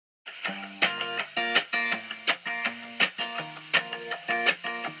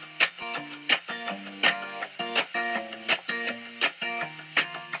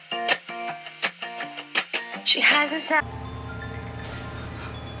She hasn't said.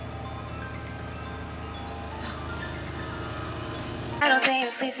 I don't think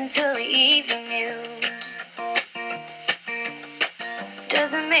it sleeps until the evening news.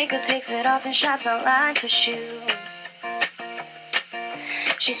 Doesn't makeup, takes it off and shops online for shoes.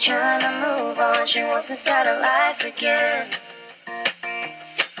 She's trying to move on, she wants to start a life again.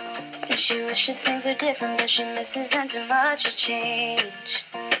 And she wishes things are different, but she misses them too much to change.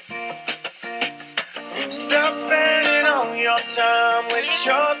 Stop spending all your time with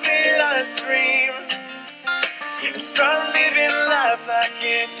chocolate ice cream and start living life like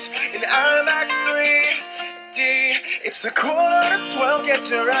it's an IMAX 3D. It's 11:45, get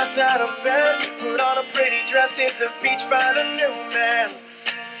your ass out of bed, put on a pretty dress, hit the beach, find a new man,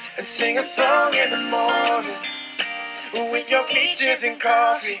 and sing a song in the morning with your peaches and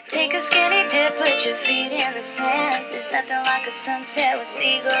coffee. Take a skinny dip, put your feet in the sand. There's nothing like a sunset with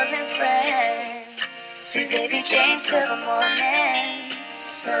seagulls and friends. See baby James till the morning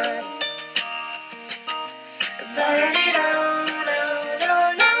sun.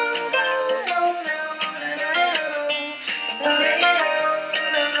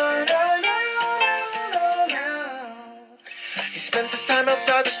 He spends his time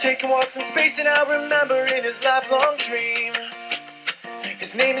outside just taking walks in space, and I remember in his lifelong dream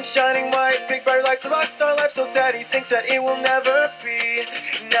his name is shining white, big bright lights, a rock star life so sad he thinks that it will never be.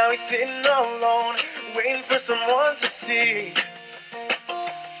 Now he's sitting alone, waiting for someone to see.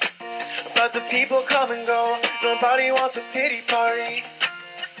 But the people come and go, nobody wants a pity party.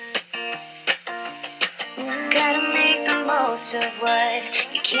 Gotta make the most of what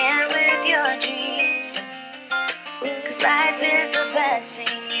you can with your dreams. Cause life is a blessing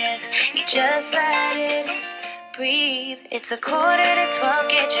if you just let it breathe. It's 11:45,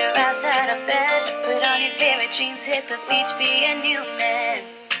 get your ass out of bed, put on your favorite jeans, hit the beach, be a new man,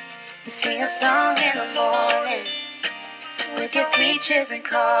 and sing a song in the morning with your peaches and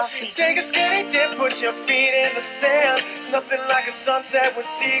coffee. Take a skinny dip, put your feet in the sand. It's nothing like a sunset with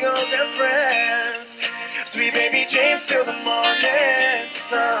seagulls and friends. Sweet baby James till the morning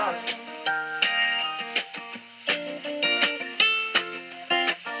sun.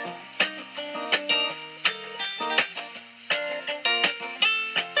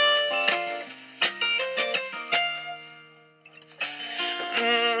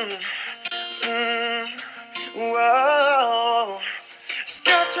 Whoa.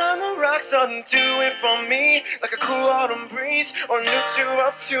 Sky turn the rocks undo it for me, like a cool autumn breeze or a new tube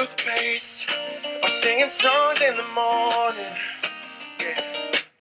of toothpaste, or singing songs in the morning